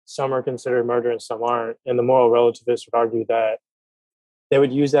some are considered murder and some aren't. And the moral relativists would argue that they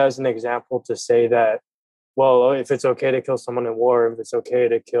would use that as an example to say that, well, if it's okay to kill someone in war, if it's okay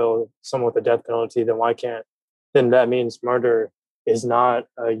to kill someone with the death penalty, then why can't? Then that means murder is not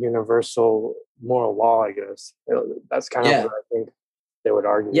a universal moral law, I guess. That's kind of Yeah. what I think they would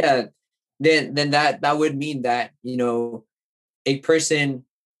argue. Yeah. Then that would mean that, a person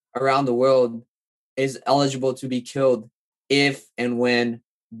around the world is eligible to be killed if and when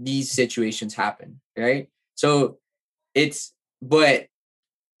these situations happen, right? So but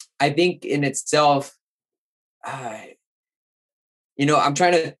I think in itself, I'm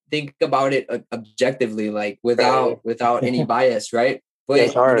trying to think about it objectively, like without any bias, right? But Yeah,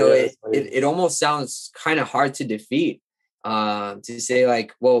 it's hard. it almost sounds kind of hard to defeat, to say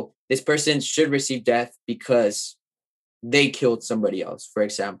like, well, this person should receive death because they killed somebody else, for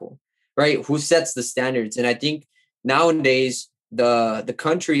example, right? Who sets the standards? And I think nowadays the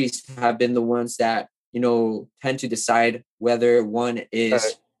countries have been the ones that tend to decide whether one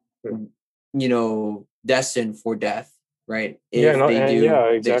is destined for death, right? Yeah,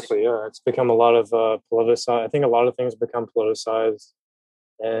 exactly. Yeah, it's become a lot of politicized. I think a lot of things become politicized,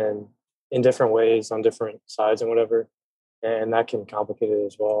 and in different ways on different sides and whatever, and that can complicate it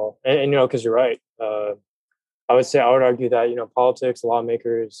as well. And because you're right. I would argue that politics,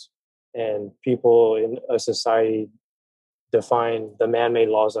 lawmakers, and people in a society define the man-made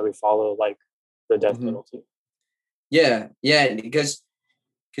laws that we follow, like the death penalty. Yeah, because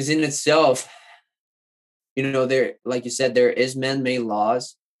in itself, there, like you said, there is man-made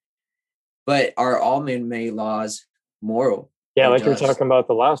laws, but are all man-made laws moral? Yeah, like you were talking about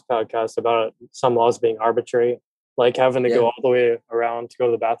the last podcast about some laws being arbitrary, like having to go all the way around to go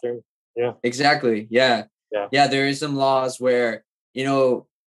to the bathroom. Yeah, exactly. Yeah. There is some laws where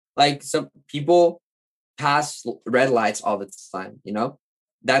like some people pass red lights all the time.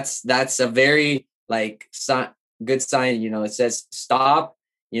 That's a very like good sign. It says stop.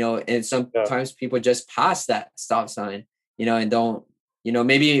 And sometimes people just pass that stop sign. And don't.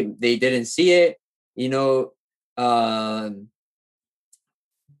 Maybe they didn't see it.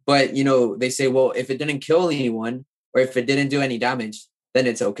 But they say, well, if it didn't kill anyone or if it didn't do any damage, then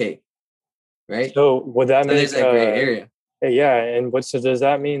it's okay. Right. So would that make there's a gray area? Yeah, and so does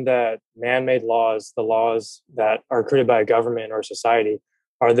that mean that man-made laws, the laws that are created by a government or society,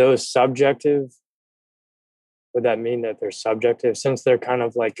 are those subjective? Would that mean that they're subjective since they're kind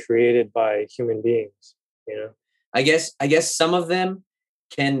of like created by human beings? I guess some of them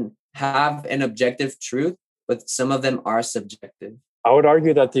can have an objective truth, but some of them are subjective. I would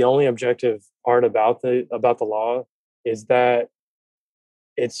argue that the only objective part about the law is that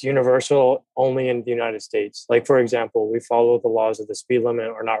it's universal only in the United States. Like, for example, we follow the laws of the speed limit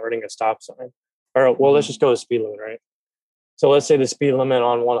or not running a stop sign. Or, well, let's just go with speed limit, right? So let's say the speed limit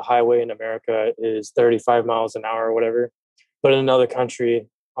on one highway in America is 35 miles an hour or whatever. But in another country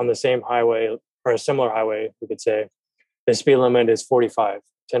on the same highway or a similar highway, we could say, the speed limit is 45,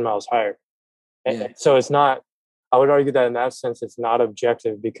 10 miles higher. And so it's not, I would argue that in that sense, it's not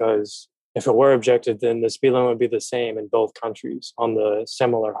objective, because if it were objective, then the speed limit would be the same in both countries on the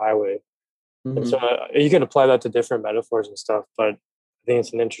similar highway. And so you can apply that to different metaphors and stuff, but I think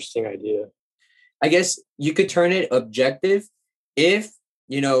it's an interesting idea. I guess you could turn it objective if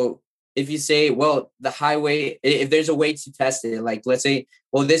you say, well, the highway, if there's a way to test it, like let's say,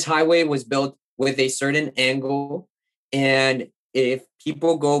 well, this highway was built with a certain angle, and if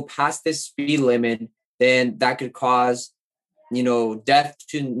people go past this speed limit, then that could cause, death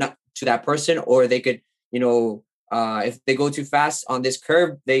to that person, or they could, if they go too fast on this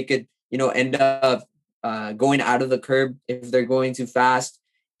curb, they could, end up going out of the curb if they're going too fast.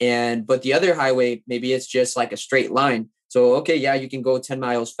 But the other highway, maybe it's just like a straight line. So, okay, yeah, you can go 10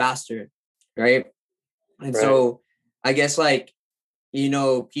 miles faster. Right. And so I guess like,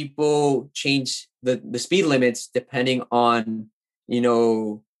 people change the speed limits depending on,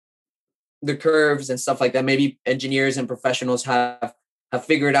 the curves and stuff like that. Maybe engineers and professionals have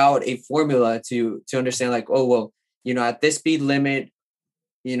figured out a formula to understand like, oh, well, at this speed limit,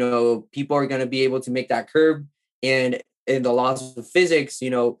 people are going to be able to make that curve. And in the laws of physics,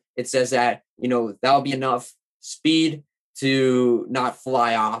 it says that, that'll be enough speed to not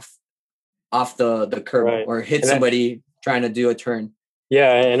fly off the curb or hit somebody trying to do a turn.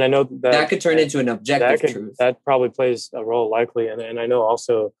 Yeah, and I know that could turn into an objective truth. That probably plays a role likely. And I know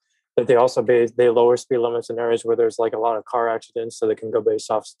also that they lower speed limits in areas where there's like a lot of car accidents, so they can go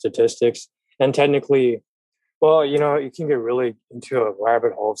based off statistics. And technically, well, you can get really into a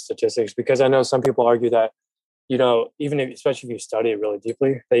rabbit hole of statistics, because I know some people argue that, especially if you study it really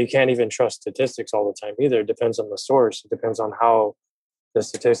deeply, that you can't even trust statistics all the time either. It depends on the source. It depends on how the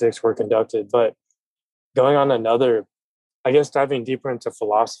statistics were conducted. But going on another, I guess diving deeper into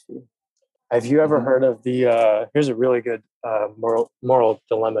philosophy, have you ever heard of the, here's a really good moral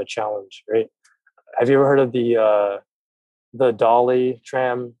dilemma challenge, right? Have you ever heard of the Dolly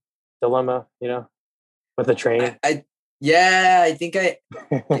tram dilemma, with the train? Yeah, I think I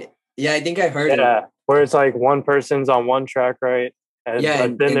heard it. Where it's like one person's on one track, right? And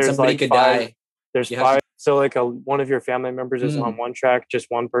then there's somebody like could five. die. There's five. So like one of your family members is on one track, just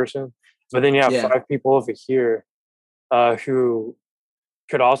one person. But then you have five people over here who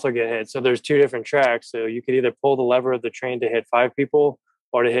could also get hit. So there's two different tracks. So you could either pull the lever of the train to hit five people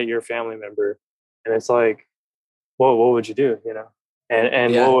or to hit your family member. And it's like, what would you do?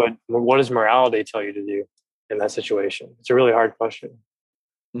 And what does morality tell you to do in that situation? It's a really hard question.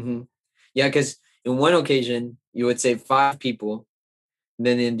 Mm-hmm. Yeah, because in one occasion you would save five people,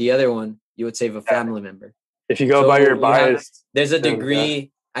 then in the other one you would save a family member. If you go by your bias, there's a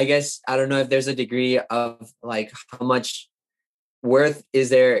degree. I guess I don't know if there's a degree of like how much worth is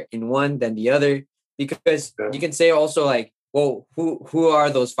there in one than the other, because you can say also like, well, who are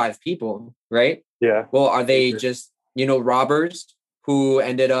those five people, right? Yeah. Well, are they just robbers who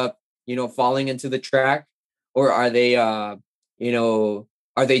ended up falling into the track, or are they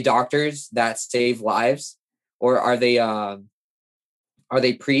are they doctors that save lives, or are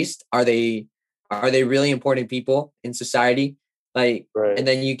they priests? Are they really important people in society? Like, and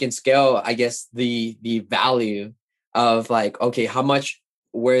then you can scale, I guess, the value of like, okay, how much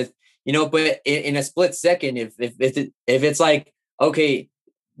worth, but in a split second, if it's like, okay,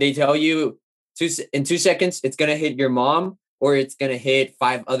 they tell you in 2 seconds, it's going to hit your mom or it's going to hit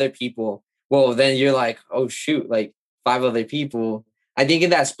five other people. Well, then you're like, oh shoot, like five other people. I think in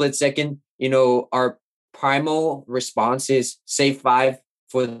that split second, our primal response is save five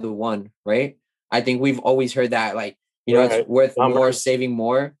for the one, right? I think we've always heard that, like, it's worth more saving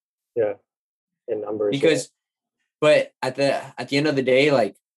more. Yeah. In numbers. Because, but at the end of the day,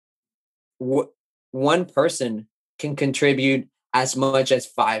 like one person can contribute as much as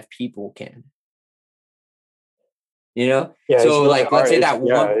five people can. Yeah, so really like hard. Let's say that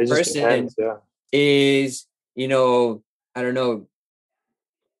one person is, I don't know,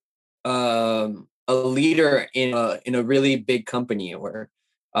 a leader in a really big company or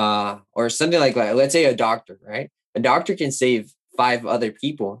something like that. Let's say a doctor, right? A doctor can save five other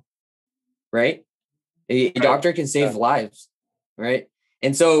people, right? A doctor can save lives, right?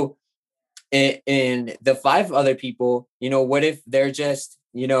 And so in the five other people, what if they're just,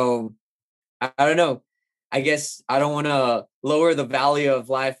 I don't know. I guess I don't want to lower the value of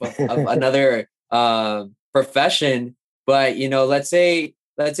life of another profession, but let's say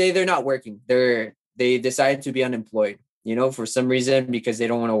they're not working. They decide to be unemployed, for some reason because they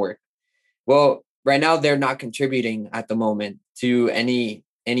don't want to work. Well, right now they're not contributing at the moment to any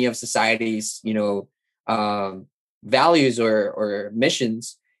of society's, values or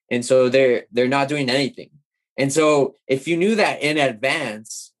missions, and so they're not doing anything. And so if you knew that in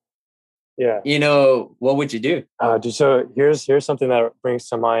advance, what would you do? So here's something that brings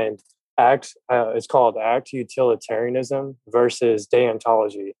to mind. It's called act utilitarianism versus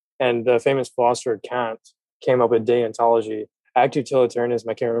deontology. And the famous philosopher Kant came up with deontology. Act utilitarianism,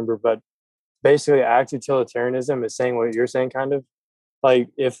 I can't remember, but basically act utilitarianism is saying what you're saying, kind of. Like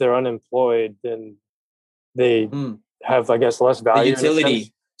if they're unemployed, then they have, I guess, less value. The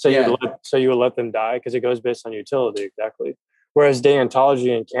utility. So you would let them die because it goes based on utility, exactly. Whereas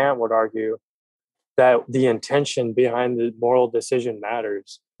deontology and Kant would argue that the intention behind the moral decision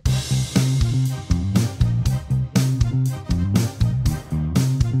matters.